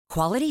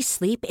Quality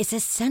sleep is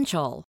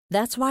essential.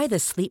 That's why the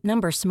Sleep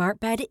Number Smart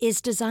Bed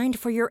is designed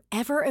for your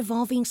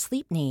ever-evolving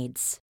sleep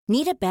needs.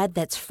 Need a bed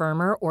that's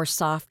firmer or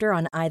softer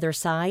on either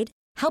side?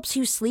 Helps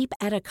you sleep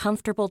at a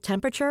comfortable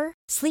temperature?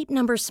 Sleep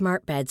Number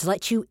Smart Beds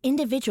let you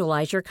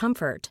individualize your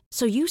comfort,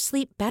 so you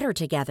sleep better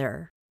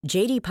together.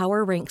 J.D.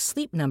 Power ranks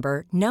Sleep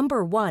Number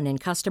number 1 in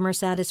customer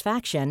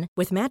satisfaction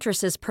with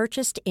mattresses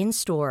purchased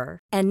in-store.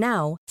 And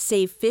now,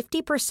 save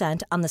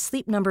 50% on the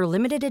Sleep Number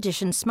Limited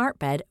Edition Smart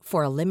Bed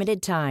for a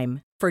limited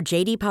time. For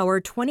J.D. Power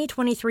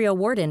 2023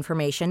 award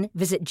information,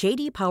 visit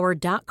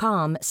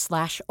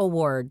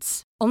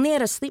jdpower.com/awards. Only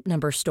at a Sleep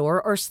Number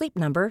store or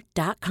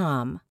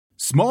sleepnumber.com.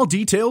 Small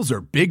details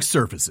are big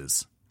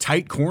surfaces.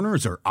 Tight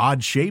corners are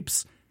odd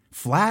shapes.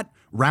 Flat,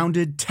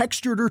 rounded,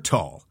 textured, or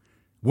tall.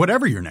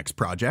 Whatever your next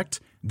project,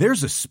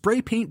 there's a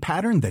spray paint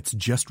pattern that's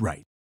just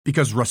right.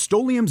 Because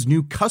Rust-Oleum's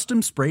new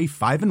Custom Spray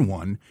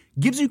 5-in-1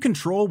 gives you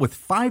control with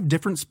 5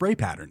 different spray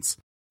patterns.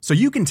 So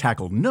you can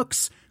tackle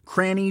nooks,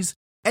 crannies,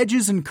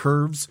 edges, and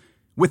curves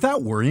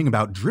without worrying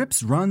about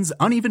drips, runs,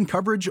 uneven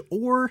coverage,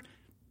 or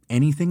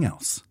anything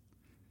else.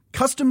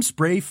 Custom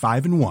Spray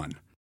 5-in-1.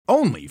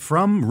 Only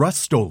from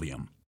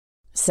Rust-Oleum.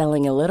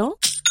 Selling a little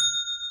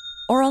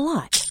or a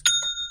lot?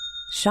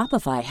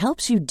 Shopify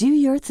helps you do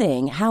your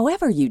thing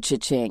however you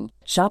cha-ching.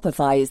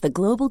 Shopify is the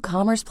global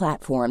commerce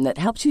platform that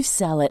helps you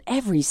sell at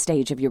every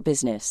stage of your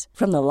business.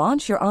 From the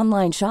launch your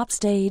online shop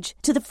stage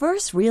to the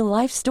first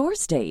real-life store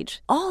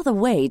stage, all the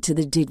way to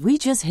the did we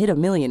just hit a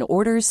million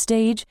orders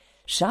stage.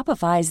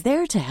 Shopify is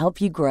there to help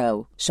you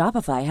grow.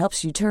 Shopify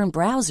helps you turn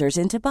browsers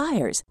into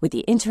buyers with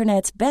the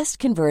internet's best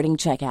converting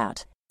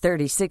checkout.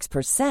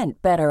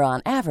 36% better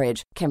on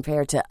average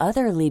compared to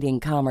other leading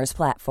commerce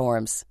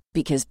platforms.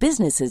 Because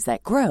businesses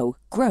that grow,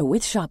 grow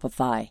with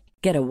Shopify.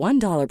 Get a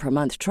 $1 per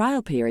month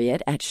trial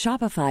period at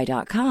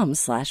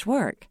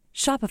shopify.com/work.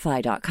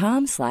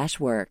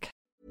 Shopify.com/work.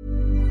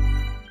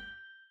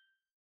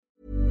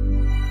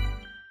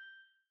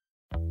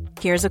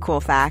 Here's a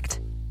cool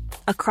fact.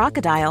 A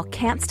crocodile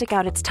can't stick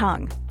out its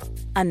tongue.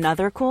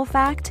 Another cool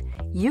fact,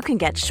 you can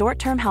get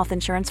short-term health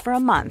insurance for a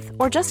month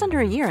or just under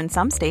a year in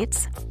some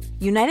states.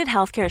 United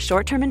Healthcare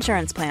short-term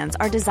insurance plans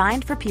are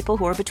designed for people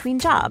who are between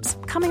jobs,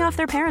 coming off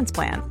their parents'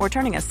 plan, or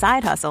turning a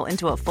side hustle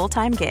into a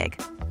full-time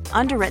gig.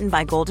 Underwritten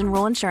by Golden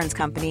Rule Insurance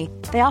Company,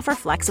 they offer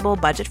flexible,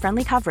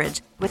 budget-friendly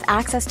coverage with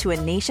access to a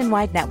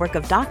nationwide network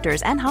of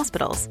doctors and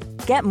hospitals.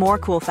 Get more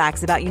cool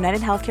facts about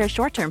United Healthcare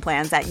short-term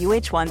plans at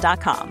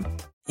uh1.com.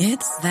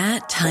 It's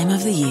that time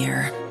of the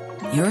year.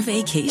 Your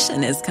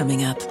vacation is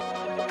coming up.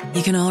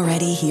 You can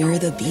already hear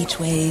the beach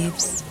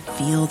waves,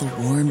 feel the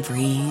warm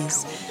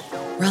breeze,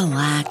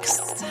 relax,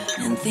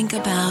 and think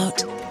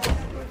about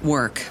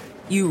work.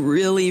 You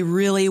really,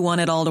 really want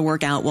it all to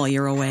work out while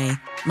you're away.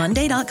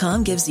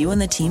 Monday.com gives you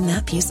and the team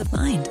that peace of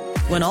mind.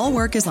 When all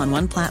work is on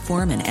one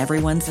platform and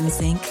everyone's in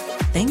sync,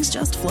 things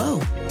just flow.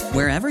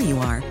 Wherever you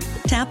are,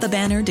 tap the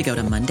banner to go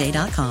to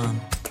Monday.com.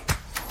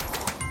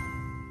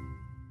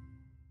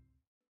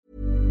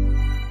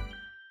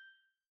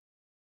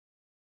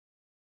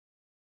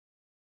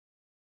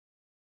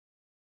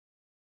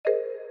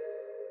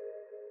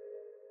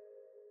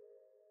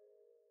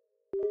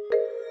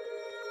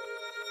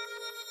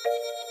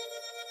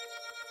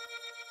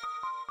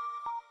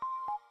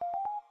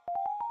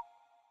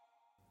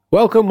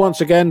 Welcome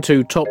once again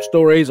to Top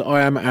Stories. I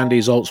am Andy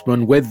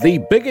Zaltzman with the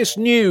biggest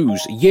news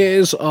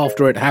years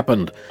after it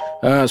happened.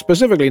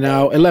 Specifically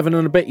now, 11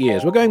 and a bit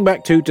years. We're going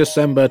back to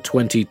December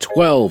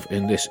 2012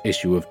 in this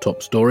issue of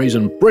Top Stories,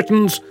 and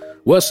Britons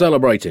were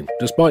celebrating.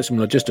 Despite some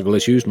logistical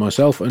issues,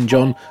 myself and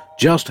John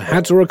just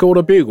had to record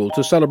a bugle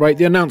to celebrate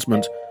the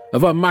announcement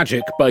of a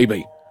magic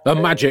baby. A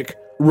magic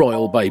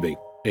royal baby.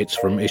 It's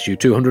from issue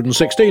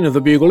 216 of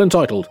the Bugle,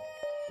 entitled,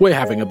 We're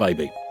Having a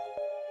Baby.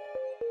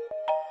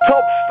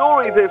 Top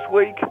story this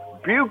week,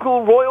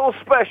 Bugle Royal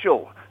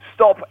Special.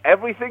 Stop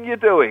everything you're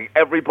doing,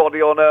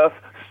 everybody on Earth.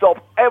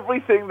 Stop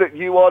everything that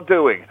you are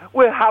doing.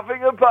 We're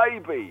having a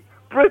baby.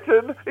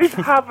 Britain is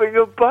having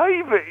a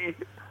baby.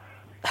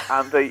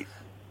 Andy,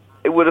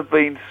 it would have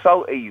been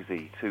so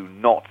easy to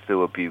not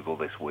do a Bugle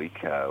this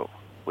week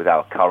with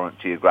our current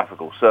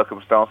geographical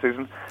circumstances.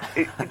 And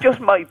it just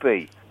may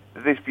be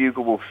that this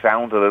Bugle will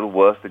sound a little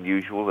worse than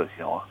usual, as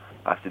you know,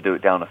 I have to do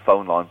it down a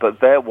phone line. But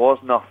there was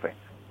nothing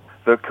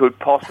that could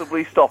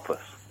possibly stop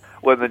us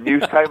when the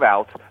news came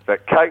out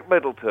that Kate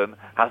Middleton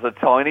has a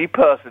tiny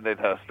person in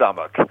her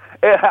stomach.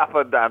 It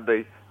happened,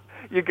 Andy.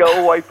 You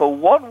go away for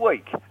 1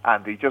 week,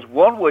 Andy, just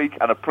 1 week,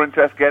 and a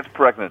princess gets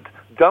pregnant.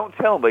 Don't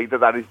tell me that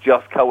that is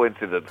just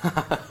coincidence.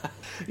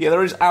 Yeah,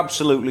 there is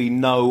absolutely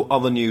no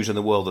other news in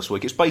the world this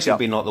week. It's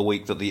basically been like the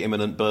week that the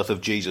imminent birth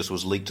of Jesus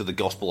was leaked to the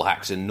gospel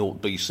hacks in 0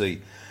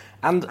 BC.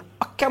 And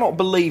I cannot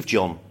believe,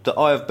 John, that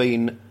I have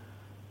been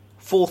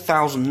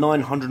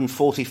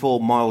 4,944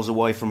 miles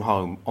away from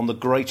home on the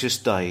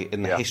greatest day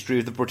in the history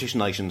of the British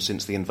nation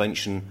since the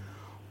invention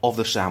of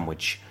the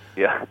sandwich.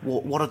 Yeah.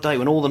 What a day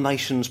when all the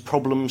nation's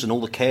problems and all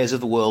the cares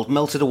of the world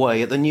melted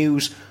away at the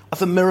news of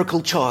the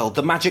miracle child,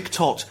 the magic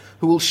tot,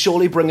 who will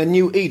surely bring a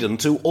new Eden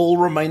to all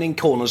remaining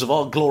corners of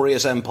our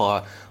glorious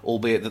empire,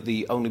 albeit that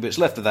the only bits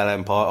left of that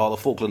empire are the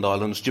Falkland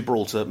Islands,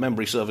 Gibraltar,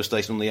 Membry service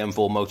station on the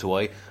M4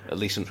 motorway, at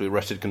least since we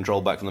wrested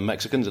control back from the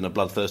Mexicans in a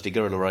bloodthirsty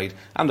guerrilla raid,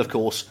 and, of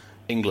course,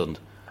 England.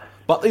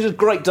 But these are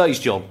great days,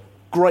 John.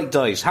 Great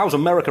days. How's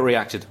America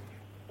reacted?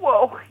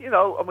 Well,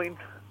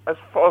 as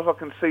far as I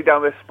can see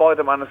down there,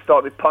 Spider-Man has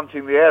started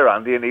punching the air,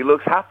 Andy, and he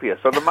looks happier.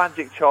 So the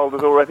magic child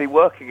is already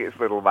working its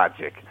little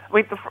magic. I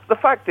mean, the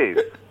fact is,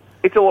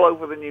 it's all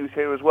over the news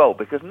here as well,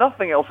 because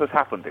nothing else has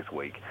happened this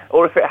week.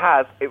 Or if it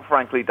has, it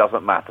frankly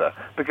doesn't matter.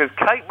 Because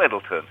Kate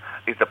Middleton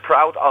is the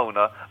proud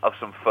owner of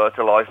some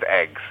fertilised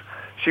eggs.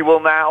 She will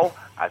now,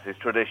 as is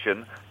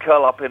tradition,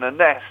 curl up in a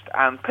nest,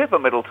 and Pippa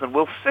Middleton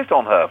will sit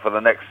on her for the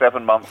next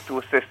 7 months to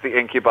assist the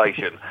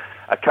incubation,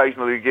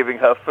 occasionally giving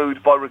her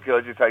food by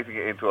regurgitating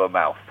it into her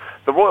mouth.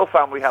 The royal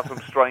family have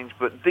some strange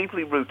but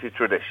deeply rooted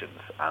traditions,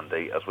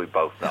 Andy, as we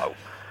both know.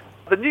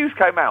 The news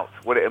came out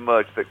when it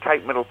emerged that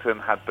Kate Middleton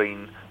had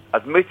been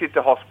admitted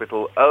to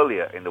hospital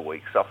earlier in the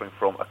week, suffering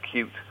from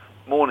acute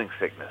morning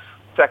sickness.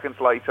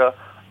 Seconds later,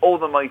 all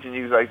the major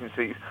news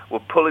agencies were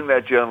pulling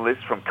their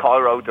journalists from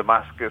Cairo,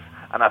 Damascus,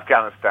 and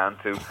Afghanistan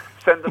to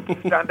send them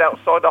to stand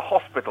outside a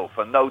hospital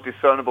for no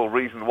discernible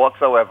reason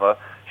whatsoever,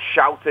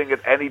 shouting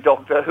at any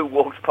doctor who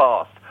walks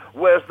past,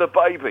 "Where's the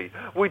baby?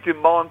 We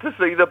demand to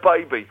see the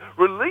baby.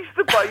 Release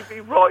the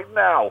baby right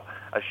now."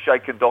 As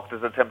shaken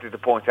doctors attempted to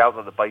point out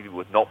that the baby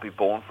would not be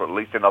born for at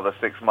least another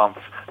 6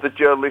 months, the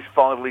journalist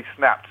finally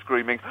snapped,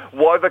 screaming,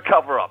 "Why the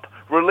cover-up?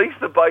 Release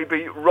the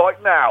baby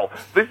right now.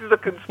 This is a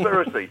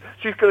conspiracy.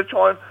 She's going to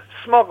try and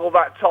smuggle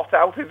that tot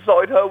out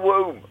inside her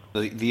womb."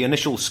 The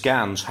initial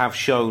scans have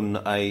shown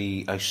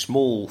a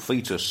small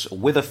fetus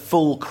with a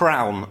full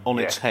crown on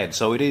its head,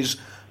 so it is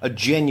a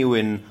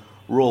genuine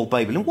royal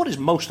baby. And what is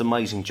most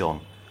amazing, John,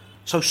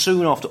 so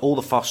soon after all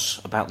the fuss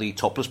about the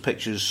topless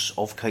pictures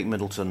of Kate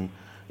Middleton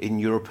in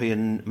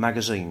European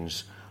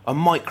magazines, a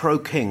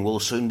micro-king will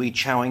soon be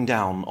chowing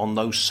down on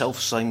those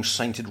self-same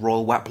sainted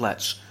royal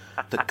waplets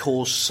that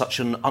caused such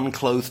an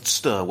unclothed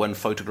stir when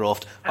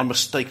photographed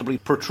unmistakably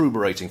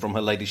protubrating from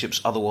her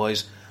ladyship's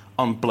otherwise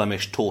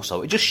unblemished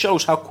torso. It just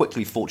shows how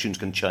quickly fortunes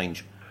can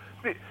change.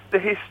 The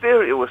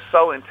hysteria was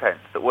so intense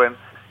that when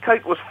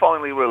Kate was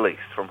finally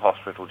released from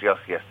hospital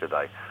just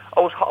yesterday, I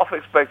was half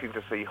expecting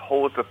to see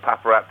hordes of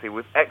paparazzi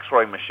with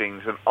X-ray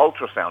machines and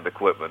ultrasound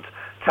equipment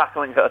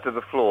tackling her to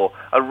the floor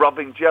and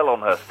rubbing gel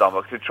on her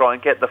stomach to try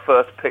and get the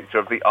first picture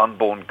of the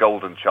unborn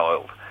golden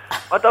child.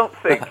 I don't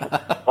think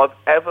I've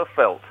ever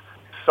felt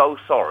so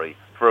sorry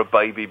for a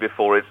baby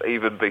before it's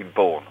even been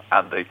born,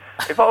 Andy.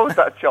 If I was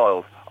that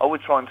child, I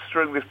would try and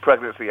string this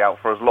pregnancy out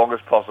for as long as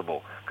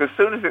possible, because as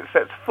soon as it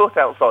sets foot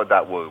outside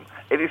that womb,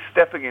 it is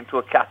stepping into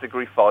a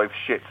Category 5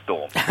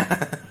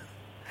 shitstorm.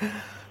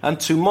 And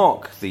to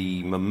mark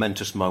the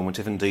momentous moment,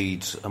 if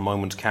indeed a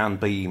moment can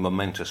be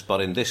momentous,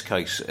 but in this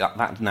case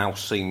that now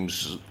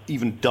seems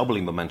even doubly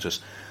momentous,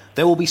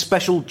 there will be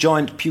special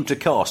giant pewter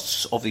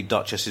casts of the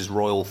Duchess's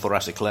royal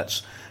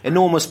thoraciclets,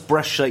 enormous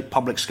breast-shaped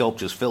public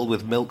sculptures filled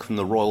with milk from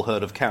the royal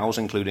herd of cows,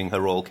 including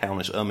Her Royal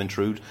Countess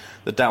Ermintrude,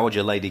 the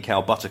Dowager Lady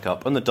Cow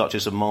Buttercup, and the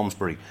Duchess of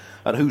Malmesbury,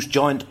 at whose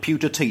giant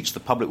pewter teats the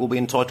public will be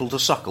entitled to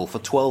suckle for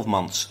 12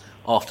 months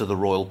after the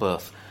royal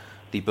birth.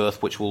 The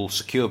birth which will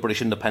secure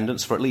British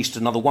independence for at least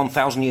another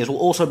 1,000 years will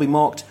also be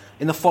marked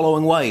in the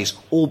following ways.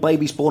 All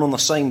babies born on the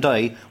same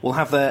day will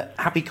have their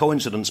happy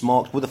coincidence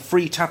marked with a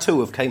free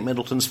tattoo of Kate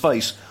Middleton's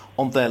face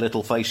on their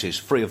little faces,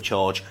 free of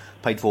charge,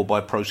 paid for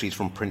by proceeds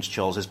from Prince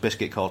Charles's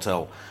biscuit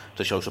cartel.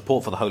 To show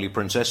support for the Holy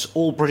Princess,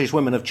 all British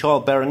women of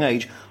childbearing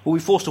age will be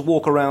forced to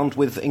walk around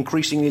with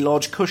increasingly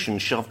large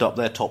cushions shoved up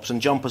their tops and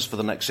jumpers for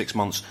the next 6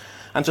 months,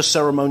 and to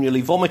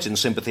ceremonially vomit in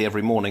sympathy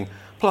every morning.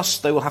 Plus,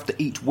 they will have to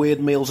eat weird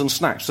meals and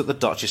snacks that the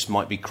Duchess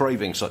might be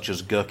craving, such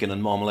as gherkin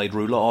and marmalade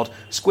roulade,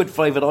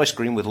 squid-flavoured ice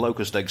cream with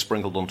locust eggs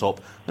sprinkled on top,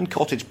 and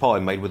cottage pie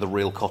made with a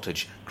real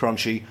cottage,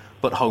 crunchy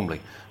but homely.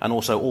 And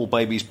also all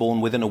babies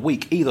born within a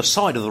week either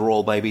side of the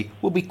royal baby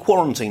will be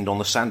quarantined on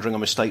the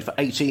Sandringham estate for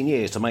 18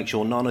 years to make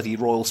sure none of the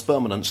royal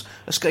sperminants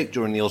escape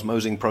during the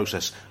osmosing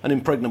process and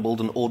impregnabled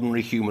an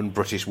ordinary human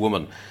British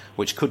woman,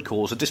 which could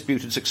cause a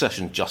disputed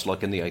succession just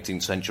like in the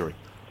 18th century.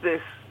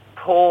 This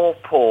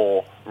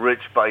poor,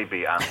 rich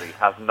baby, Andy,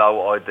 has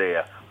no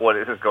idea what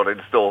it has got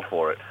in store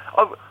for it.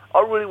 I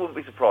really wouldn't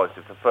be surprised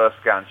if the first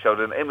scan showed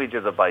an image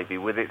of the baby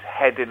with its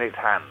head in its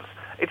hands.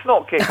 It's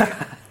not kicking,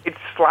 it's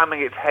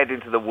slamming its head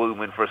into the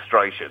womb in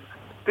frustration.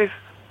 This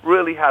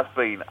really has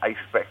been a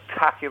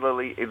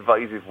spectacularly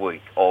invasive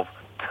week of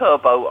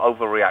turbo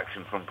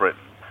overreaction from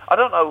Britain. I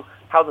don't know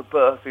how the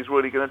birth is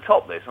really going to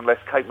top this unless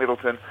Kate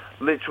Middleton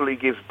literally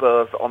gives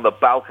birth on the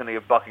balcony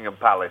of Buckingham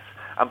Palace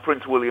and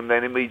Prince William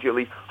then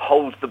immediately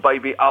holds the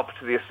baby up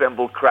to the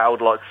assembled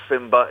crowd like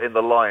Simba in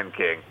The Lion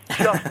King.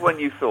 Just when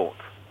you thought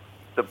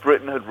that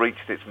Britain had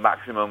reached its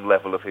maximum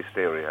level of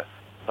hysteria,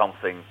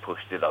 something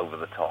pushed it over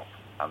the top.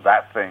 And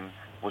that thing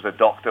was a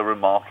doctor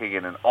remarking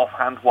in an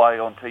offhand way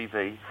on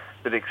TV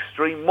that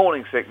extreme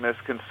morning sickness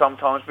can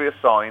sometimes be a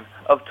sign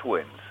of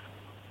twins.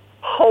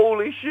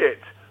 Holy shit!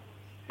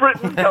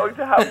 Britain's going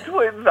to have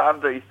twins,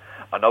 Andy.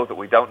 I know that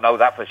we don't know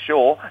that for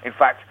sure. In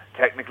fact,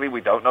 technically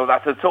we don't know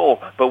that at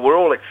all. But we're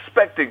all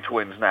expecting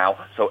twins now,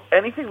 so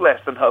anything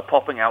less than her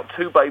popping out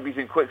two babies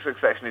in quick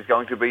succession is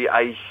going to be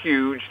a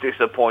huge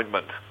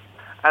disappointment.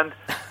 And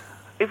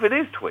if it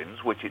is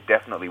twins, which it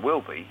definitely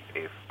will be,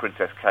 if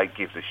Princess Kate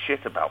gives a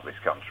shit about this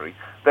country,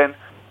 then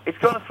it's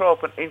going to throw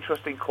up an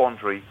interesting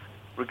quandary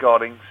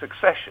regarding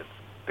succession.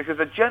 Because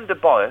the gender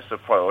bias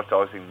of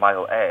prioritising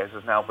male heirs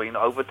has now been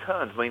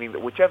overturned, meaning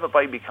that whichever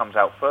baby comes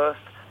out first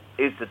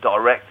is the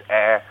direct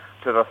heir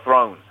to the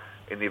throne.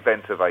 In the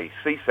event of a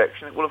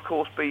C-section, it will of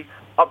course be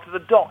up to the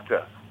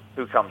doctor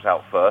who comes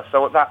out first.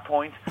 So at that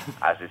point,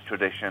 as is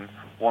tradition,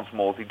 once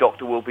more the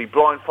doctor will be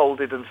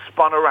blindfolded and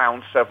spun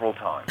around several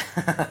times.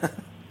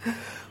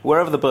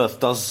 Wherever the birth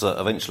does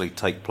eventually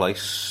take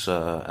place,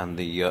 and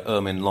the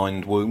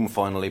ermine-lined womb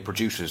finally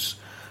produces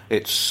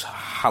its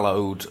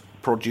hallowed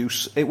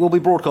produce, it will be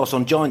broadcast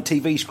on giant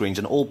TV screens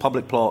in all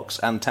public parks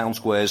and town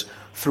squares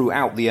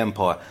throughout the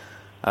empire,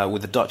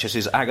 with the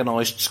Duchess's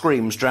agonised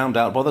screams drowned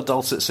out by the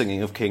dulcet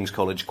singing of King's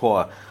College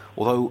Choir.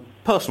 Although,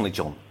 personally,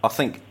 John, I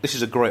think this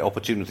is a great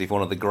opportunity for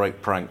one of the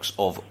great pranks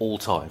of all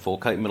time, for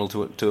Kate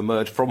Middleton to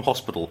emerge from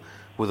hospital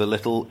with a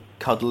little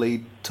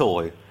cuddly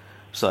toy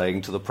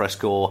saying to the press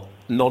corps,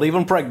 "Not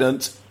even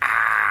pregnant?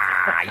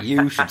 Ah,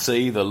 you should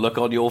see the look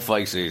on your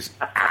faces."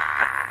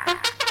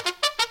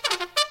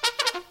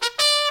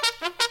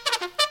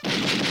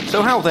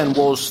 So how then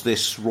was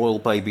this royal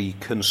baby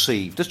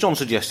conceived? As John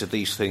suggested,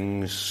 these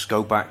things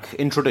go back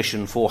in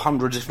tradition for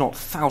hundreds, if not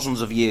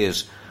thousands of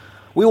years.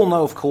 We all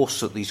know, of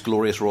course, that these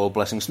glorious royal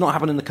blessings do not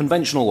happen in the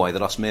conventional way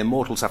that us mere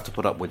mortals have to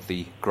put up with,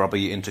 the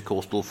grubby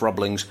intercostal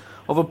frubblings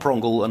of a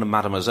Prongle and a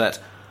Mademoisette.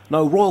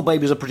 No, royal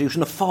babies are produced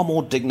in a far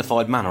more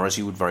dignified manner, as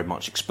you would very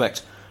much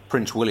expect.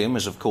 Prince William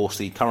is, of course,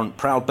 the current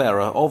proud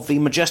bearer of the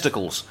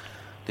Majesticals,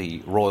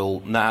 the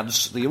royal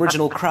nads, the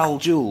original Crowell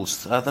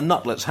jewels, the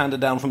nutlets handed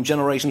down from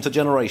generation to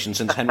generation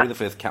since Henry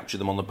V captured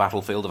them on the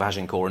battlefield of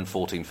Agincourt in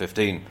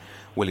 1415.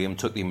 William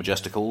took the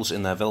Majesticals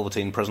in their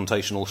velveteen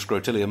presentational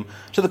scrotilium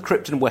to the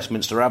crypt in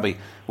Westminster Abbey,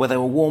 where they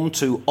were warmed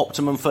to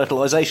optimum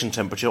fertilisation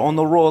temperature on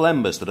the royal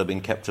embers that had been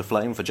kept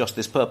aflame for just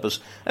this purpose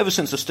ever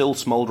since the still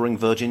smouldering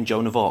Virgin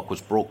Joan of Arc was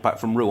brought back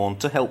from Rouen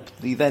to help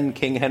the then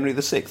King Henry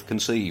VI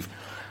conceive.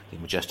 The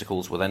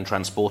Majesticals were then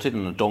transported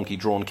in a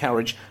donkey-drawn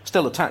carriage,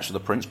 still attached to the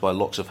prince by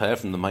locks of hair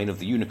from the mane of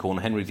the unicorn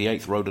Henry VIII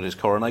rode at his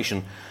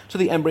coronation, to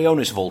the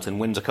Embryonis Vault in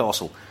Windsor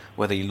Castle,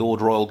 where the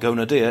Lord Royal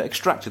Grenadier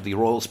extracted the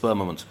royal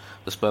spermament.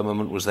 The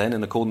spermament was then,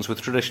 in accordance with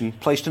tradition,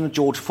 placed in a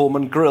George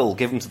Foreman grill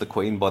given to the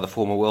Queen by the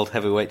former world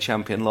heavyweight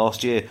champion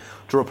last year,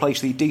 to replace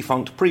the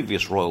defunct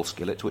previous royal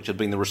skillet, which had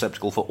been the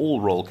receptacle for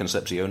all royal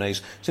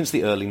concepciones since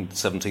the early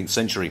 17th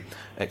century.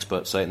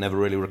 Experts say it never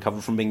really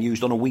recovered from being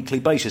used on a weekly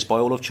basis by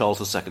all of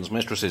Charles II's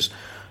mistresses.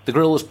 The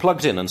grill was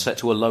plugged in and set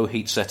to a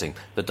low-heat setting.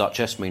 The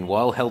Duchess,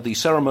 meanwhile, held the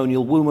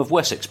ceremonial womb of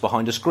Wessex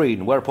behind a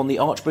screen, whereupon the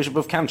Archbishop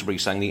of Canterbury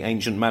sang the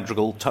ancient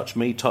madrigal, Touch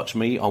Me,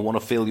 I Want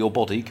to Feel Your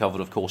Body,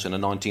 covered, of course, in a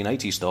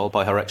 1980s style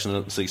by Her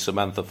Excellency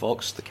Samantha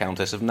Fox, the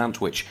Countess of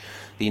Nantwich.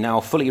 The now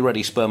fully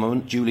ready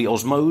spermament duly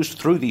osmosed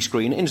through the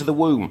screen into the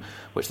womb,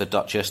 which the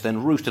Duchess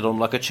then roosted on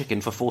like a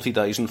chicken for 40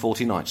 days and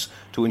 40 nights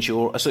to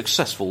ensure a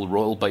successful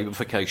royal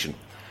babification.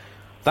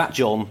 That,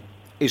 John,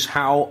 is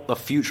how the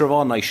future of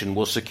our nation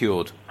was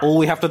secured. All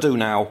we have to do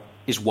now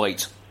is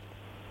wait.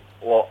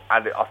 Well,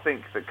 Andy, I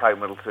think that Kate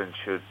Middleton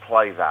should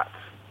play that,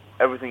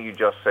 everything you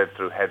just said,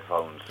 through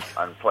headphones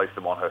and place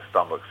them on her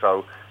stomach,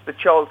 so the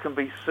child can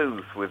be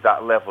soothed with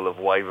that level of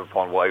wave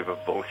upon wave of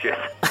bullshit.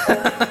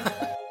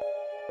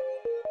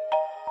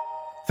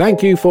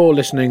 Thank you for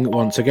listening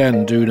once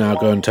again. Do now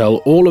go and tell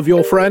all of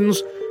your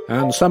friends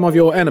and some of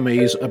your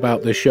enemies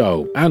about this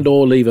show, and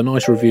or leave a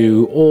nice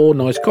review or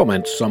nice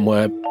comments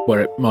somewhere where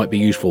it might be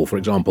useful, for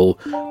example,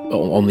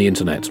 on the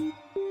internet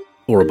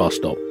or a bus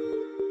stop.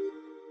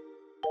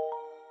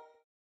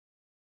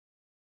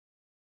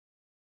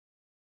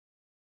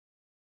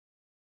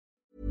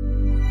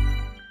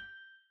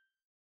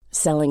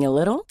 Selling a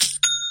little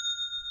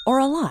or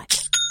a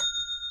lot?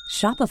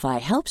 Shopify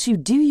helps you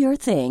do your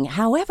thing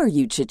however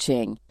you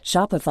cha-ching.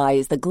 Shopify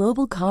is the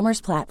global commerce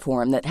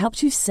platform that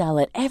helps you sell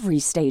at every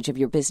stage of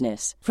your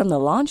business. From the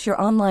launch your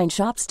online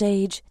shop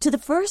stage to the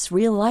first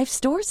real-life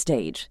store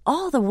stage,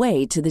 all the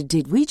way to the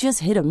did we just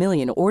hit a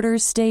million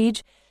orders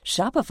stage.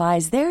 Shopify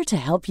is there to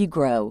help you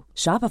grow.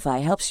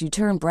 Shopify helps you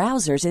turn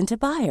browsers into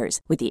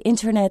buyers with the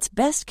internet's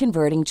best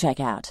converting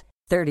checkout.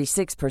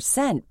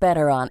 36%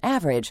 better on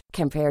average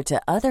compared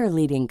to other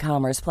leading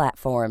commerce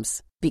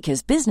platforms.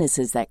 Because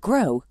businesses that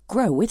grow,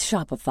 grow with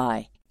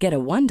Shopify. Get a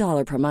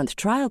 $1 per month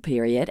trial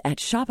period at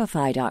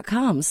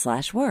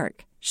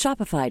shopify.com/work.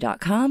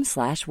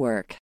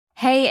 Shopify.com/work.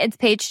 Hey, it's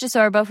Paige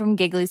DeSorbo from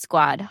Giggly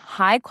Squad.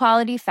 High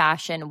quality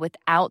fashion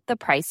without the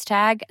price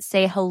tag.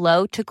 Say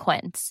hello to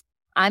Quince.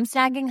 I'm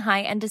snagging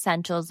high-end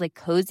essentials like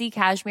cozy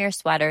cashmere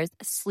sweaters,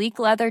 sleek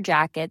leather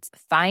jackets,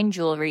 fine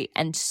jewelry,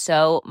 and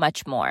so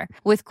much more.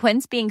 With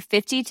Quince being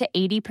 50 to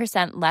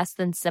 80% less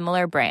than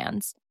similar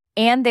brands.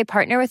 And they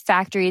partner with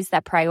factories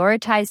that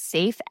prioritize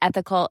safe,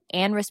 ethical,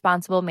 and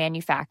responsible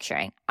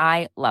manufacturing.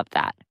 I love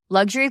that.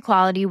 Luxury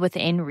quality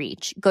within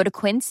reach. Go to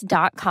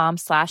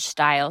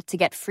quince.com/style to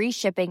get free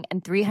shipping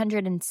and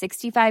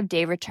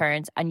 365-day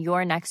returns on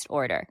your next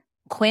order.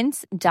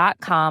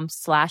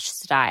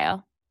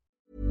 Quince.com/style.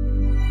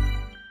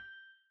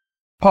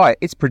 Hi,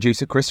 it's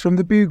producer Chris from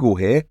The Bugle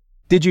here.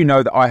 Did you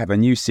know that I have a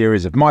new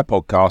series of my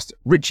podcast,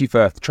 Richie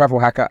Firth Travel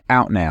Hacker,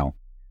 out now?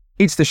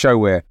 It's the show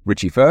where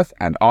Richie Firth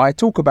and I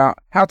talk about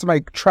how to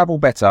make travel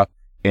better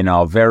in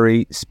our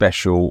very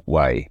special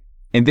way.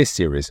 In this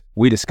series,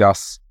 we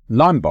discuss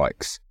Lime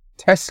bikes,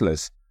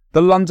 Teslas,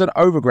 the London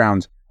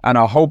Overground, and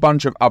a whole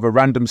bunch of other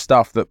random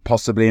stuff that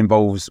possibly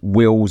involves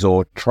wheels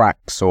or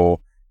tracks or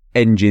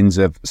engines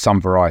of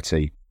some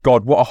variety.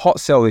 God, what a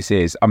hot sell this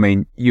is. I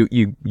mean,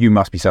 you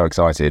must be so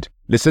excited.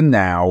 Listen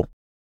now.